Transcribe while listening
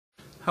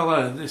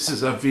Hello, this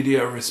is a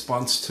video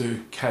response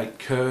to Kat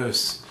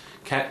Kerr's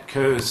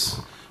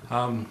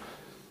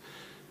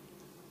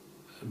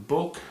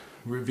book,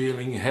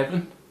 Revealing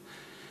Heaven,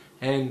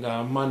 and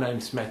my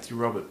name's Matthew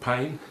Robert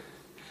Payne,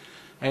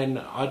 and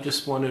I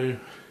just want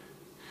to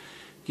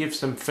give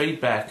some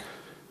feedback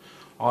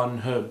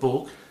on her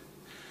book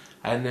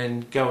and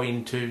then go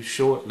into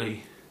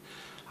shortly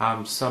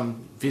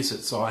some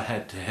visits I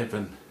had to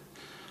heaven.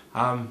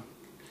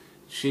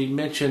 She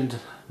mentioned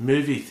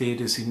movie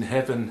theatres in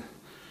heaven,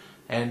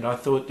 and I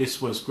thought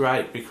this was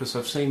great because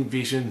I've seen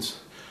visions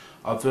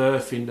of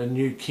earth in the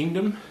new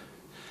kingdom,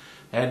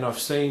 and I've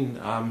seen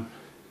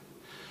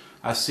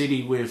a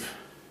city with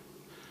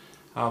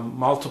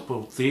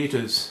multiple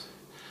theatres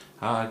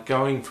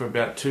going for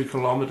about 2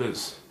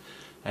 kilometres,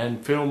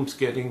 and films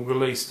getting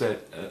released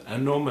at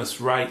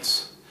enormous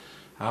rates,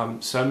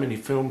 so many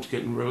films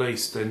getting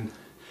released, and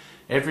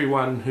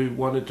everyone who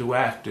wanted to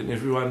act and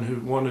everyone who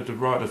wanted to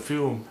write a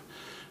film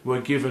were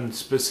given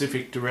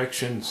specific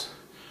directions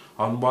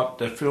on what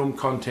the film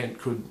content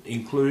could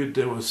include.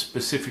 There were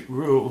specific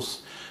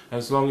rules.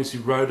 As long as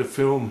you wrote a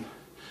film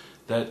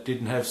that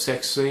didn't have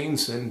sex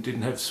scenes and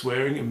didn't have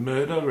swearing and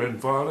murder and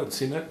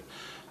violence in it,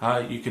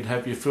 you could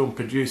have your film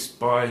produced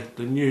by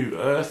the new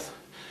earth,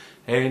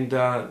 and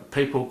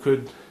people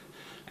could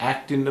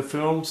act in the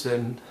films.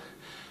 And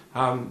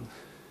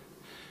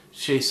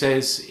she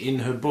says in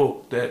her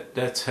book that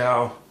that's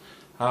how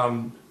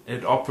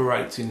it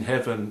operates in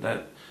heaven,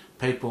 that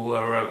people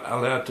are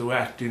allowed to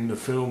act in the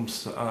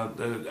films,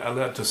 they're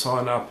allowed to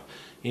sign up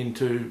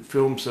into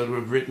films that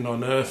were written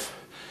on earth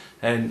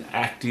and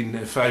act in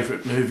their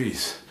favourite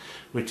movies,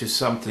 which is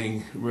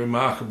something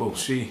remarkable.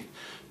 She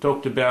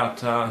talked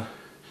about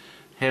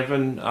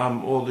heaven,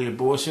 all the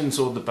abortions,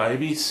 all the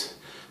babies,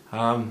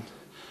 and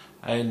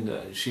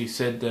she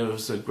said there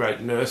was a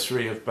great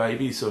nursery of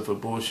babies, of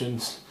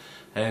abortions,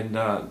 and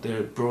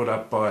they're brought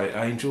up by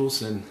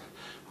angels. And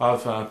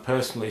I've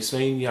personally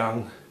seen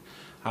young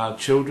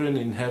children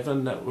in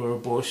heaven that were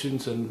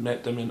abortions and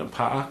met them in a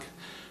park,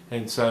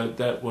 and so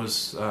that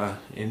was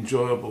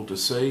enjoyable to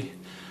see.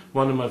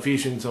 One of my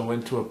visions, I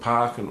went to a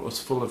park and it was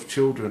full of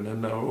children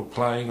and they were all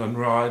playing on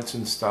rides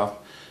and stuff,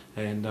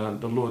 and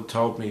the Lord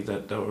told me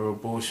that they were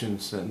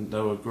abortions and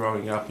they were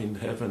growing up in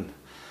heaven.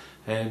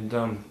 And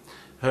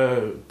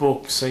her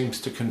book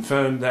seems to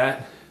confirm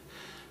that.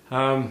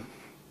 I've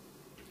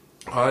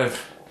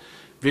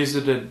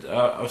visited,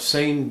 I've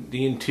seen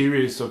the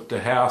interiors of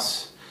the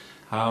house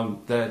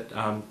that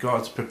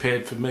God's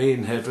prepared for me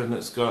in heaven.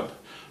 It's got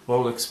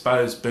all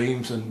exposed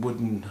beams and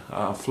wooden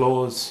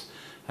floors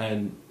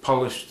and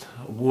polished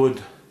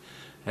wood,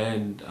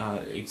 and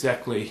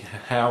exactly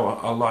how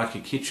I like a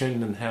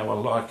kitchen and how I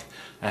like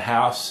a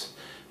house.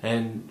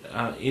 And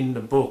in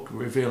the book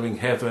Revealing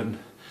Heaven,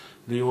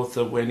 the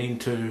author went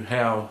into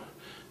how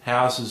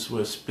houses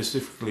were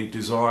specifically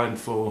designed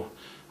for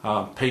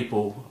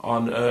people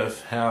on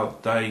earth, how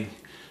they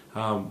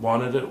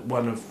wanted it.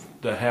 One of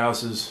the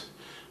houses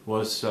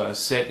was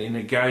set in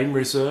a game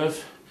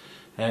reserve,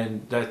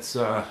 and that's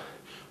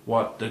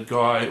what the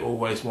guy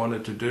always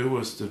wanted to do,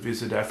 was to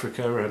visit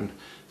Africa and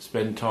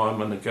spend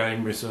time on a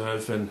game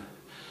reserve. And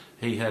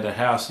he had a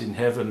house in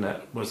heaven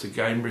that was a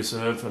game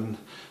reserve. And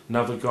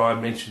another guy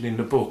mentioned in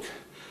the book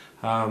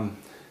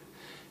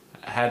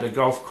had a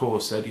golf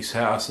course at his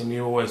house, and he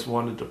always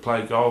wanted to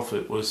play golf.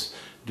 It was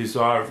a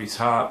desire of his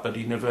heart, but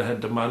he never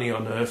had the money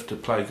on earth to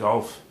play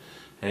golf.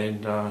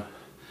 And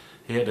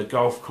he had a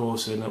golf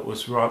course, and it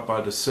was right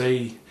by the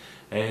sea,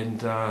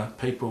 and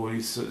people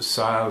would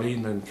sail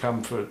in and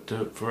come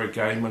for a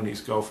game on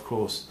his golf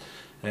course.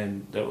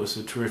 And that was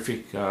a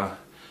terrific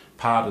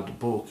part of the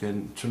book,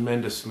 and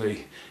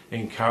tremendously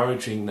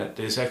encouraging that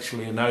there's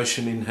actually an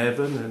ocean in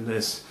heaven, and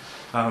there's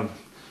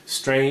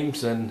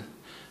streams. And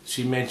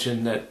she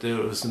mentioned that there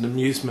was an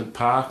amusement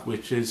park,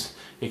 which is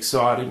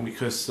exciting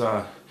because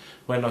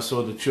when I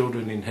saw the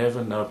children in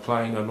heaven, they were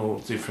playing on all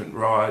different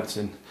rides,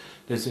 and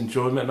there's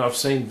enjoyment. I've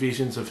seen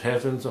visions of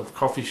heavens, of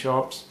coffee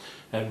shops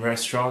and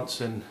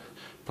restaurants and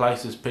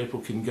places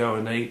people can go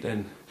and eat,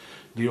 and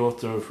the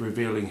author of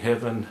Revealing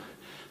Heaven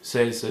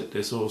says that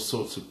there's all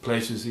sorts of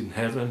pleasures in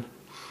heaven.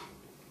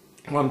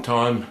 One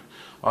time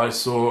I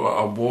saw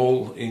a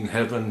wall in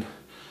heaven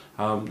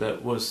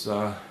that was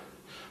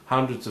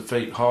hundreds of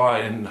feet high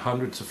and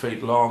hundreds of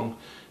feet long.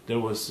 There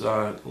was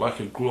like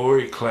a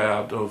glory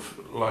cloud,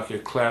 like a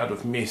cloud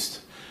of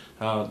mist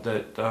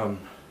that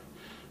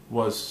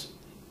was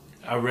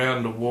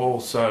around the wall,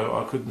 so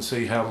I couldn't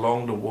see how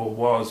long the wall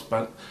was,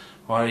 but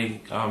I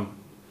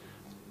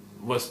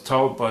was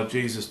told by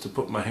Jesus to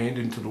put my hand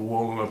into the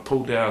wall, and I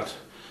pulled out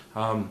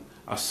a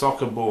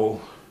soccer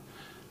ball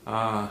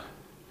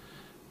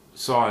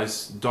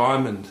size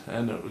diamond,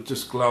 and it was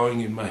just glowing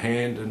in my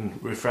hand and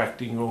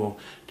refracting all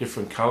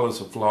different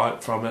colours of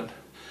light from it.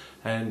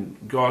 And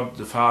God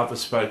the Father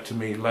spoke to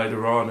me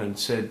later on and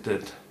said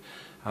that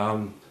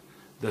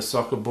the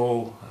soccer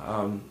ball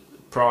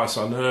price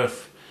on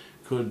earth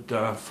could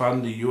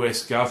fund the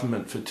US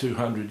government for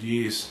 200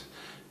 years.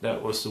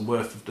 That was the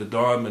worth of the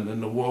diamond,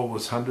 and the wall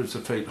was hundreds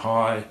of feet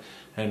high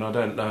and I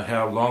don't know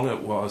how long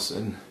it was.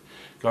 And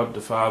God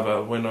the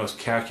Father, when I was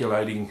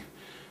calculating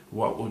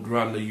what would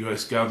run the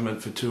US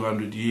government for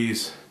 200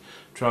 years,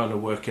 trying to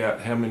work out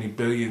how many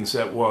billions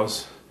that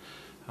was,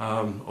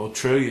 or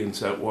trillions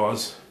that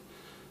was,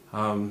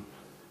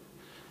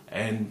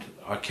 and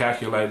I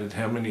calculated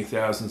how many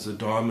thousands of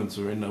diamonds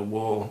are in the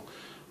wall.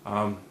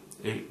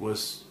 It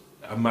was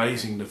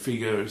amazing. The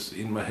figures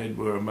in my head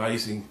were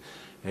amazing,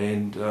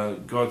 and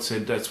God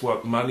said that's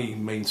what money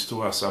means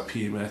to us up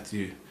here,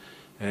 Matthew,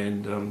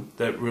 and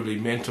that really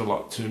meant a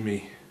lot to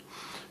me.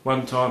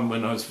 One time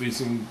when I was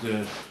visiting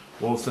the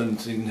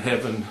orphans in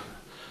heaven,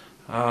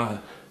 I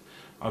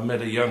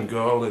met a young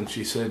girl, and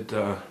she said,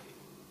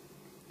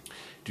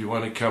 do you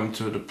want to come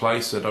to the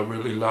place that I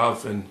really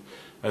love? And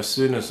as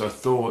soon as I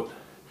thought,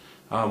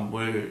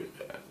 we're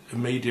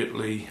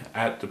immediately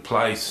at the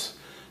place,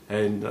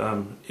 and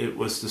it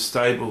was the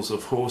stables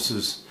of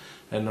horses,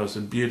 and there was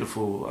a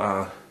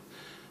beautiful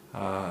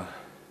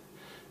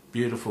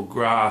beautiful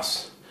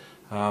grass,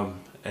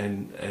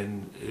 and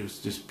it was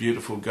just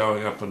beautiful,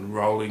 going up and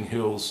rolling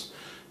hills,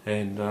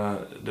 and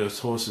there was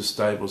horses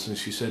stables, and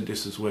she said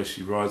this is where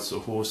she rides the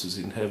horses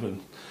in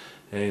heaven.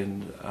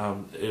 And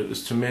it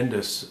was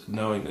tremendous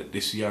knowing that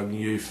this young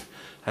youth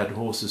had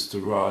horses to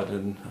ride.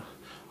 And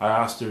I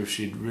asked her if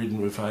she'd ridden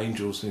with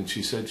angels, and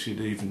she said she'd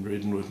even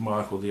ridden with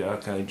Michael the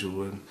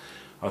Archangel, and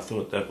I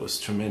thought that was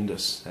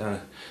tremendous.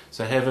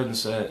 So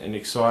heaven's an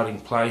exciting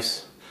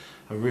place,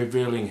 a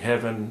revealing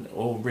heaven.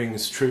 All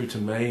rings true to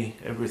me,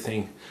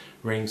 everything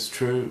rings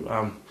true.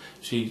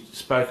 She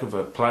spoke of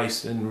a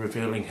place in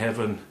revealing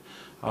heaven,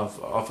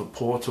 of a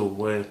portal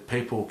where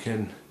people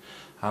can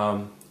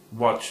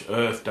watch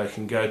Earth. They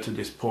can go to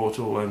this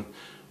portal and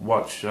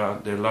watch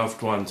their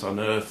loved ones on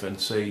Earth and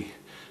see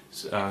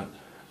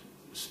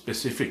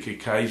specific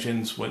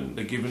occasions when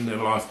they're giving their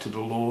life to the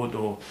Lord,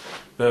 or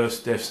births,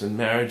 deaths and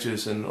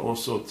marriages and all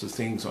sorts of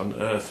things on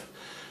Earth.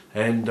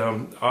 And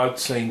I'd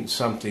seen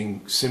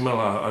something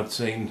similar. I'd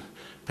seen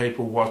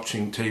people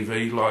watching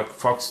TV like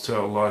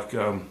Foxtel,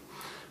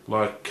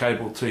 like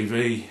cable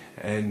TV,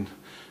 and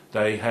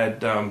they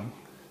had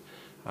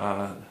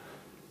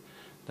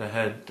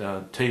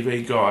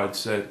TV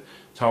guides that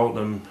told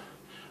them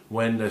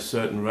when a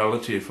certain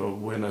relative or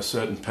when a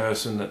certain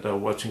person that they were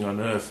watching on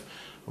Earth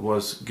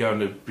was going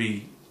to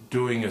be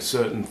doing a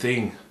certain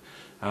thing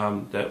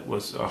that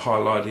was a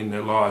highlight in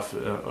their life,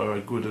 or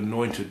a good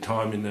anointed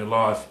time in their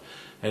life.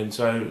 And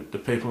so the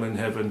people in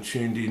heaven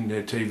tuned in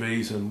their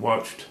TVs and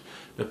watched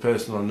the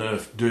person on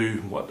Earth do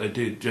what they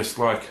did, just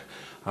like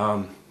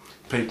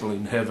people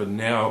in heaven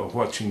now are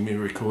watching me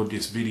record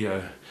this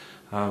video.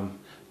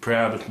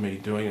 Proud of me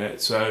doing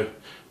that. So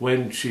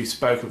when she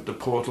spoke of the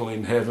portal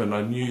in heaven,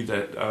 I knew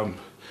that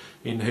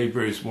in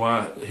Hebrews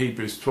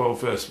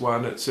 12 verse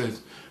 1 it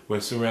says we're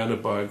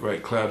surrounded by a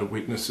great cloud of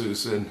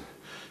witnesses, and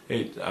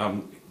it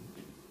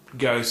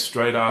goes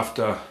straight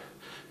after.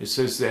 It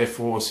says,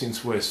 therefore,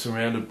 since we're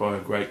surrounded by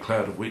a great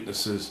cloud of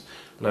witnesses,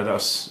 let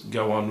us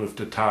go on with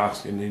the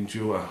task and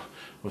endure,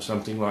 or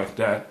something like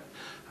that.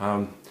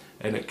 And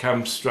it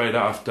comes straight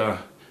after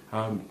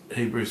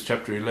Hebrews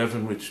chapter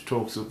 11, which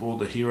talks of all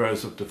the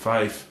heroes of the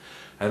faith,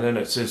 and then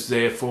it says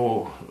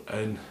therefore.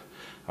 And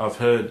I've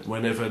heard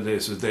whenever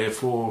there's a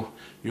therefore,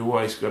 you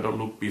always got to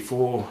look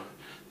before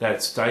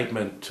that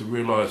statement to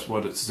realize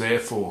what it's there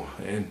for.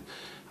 And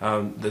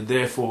the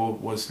therefore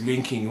was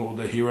linking all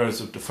the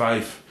heroes of the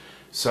faith,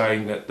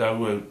 saying that they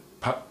were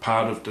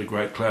part of the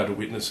great cloud of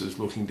witnesses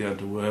looking down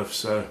to earth.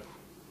 So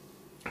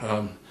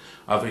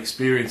I've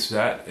experienced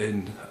that,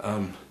 and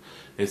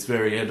it's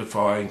very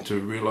edifying to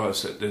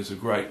realise that there's a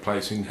great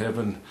place in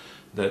heaven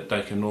that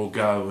they can all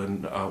go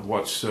and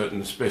watch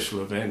certain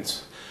special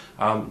events.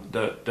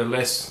 The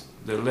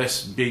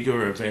less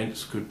bigger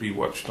events could be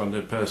watched on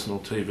their personal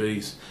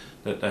TVs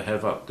that they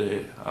have up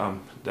there,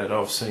 that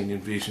I've seen in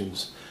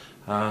visions.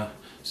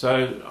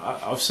 So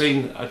I've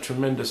seen a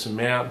tremendous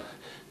amount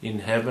in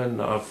heaven.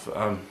 I've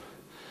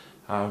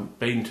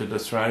been to the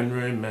throne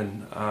room,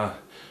 and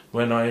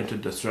when I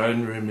entered the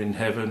throne room in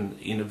heaven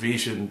in a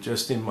vision,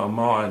 just in my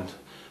mind,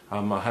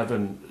 I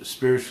haven't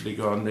spiritually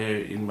gone there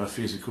in my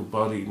physical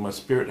body. My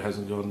spirit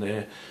hasn't gone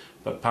there,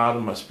 but part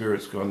of my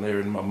spirit's gone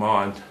there in my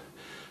mind.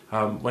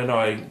 When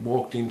I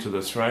walked into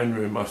the throne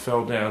room, I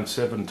fell down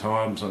 7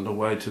 times on the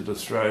way to the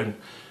throne,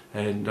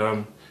 and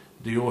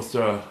the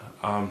author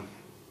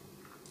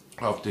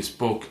of this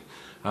book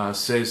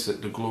says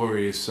that the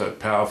glory is so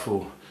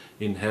powerful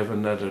in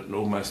heaven that it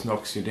almost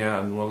knocks you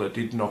down. Well, it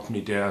did knock me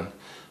down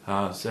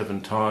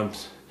 7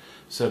 times.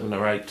 7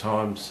 or 8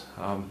 times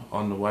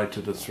on the way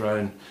to the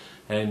throne,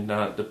 and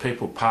the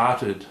people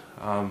parted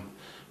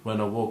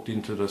when I walked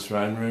into the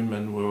throne room,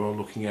 and were all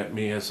looking at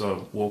me as I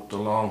walked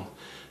along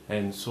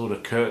and sort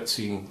of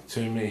curtsying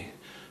to me,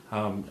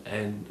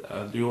 and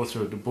the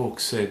author of the book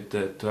said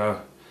that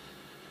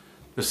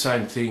the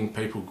same thing,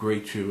 people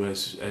greet you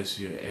as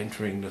you're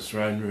entering the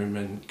throne room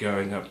and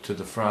going up to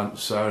the front.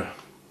 So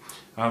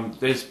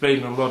there's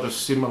been a lot of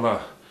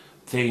similar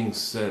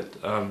things that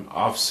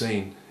I've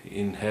seen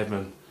in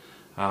heaven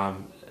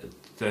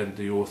than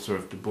the author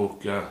of the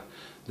book.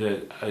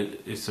 that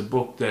it's a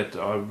book that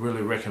I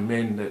really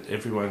recommend that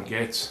everyone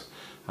gets.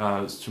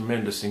 It's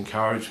tremendous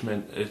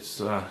encouragement.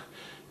 It's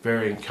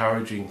very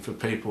encouraging for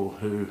people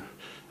who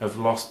have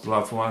lost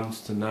loved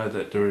ones to know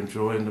that they're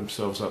enjoying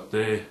themselves up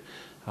there.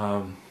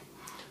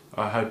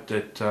 I hope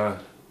that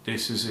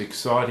this is an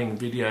exciting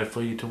video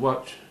for you to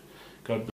watch. God bless.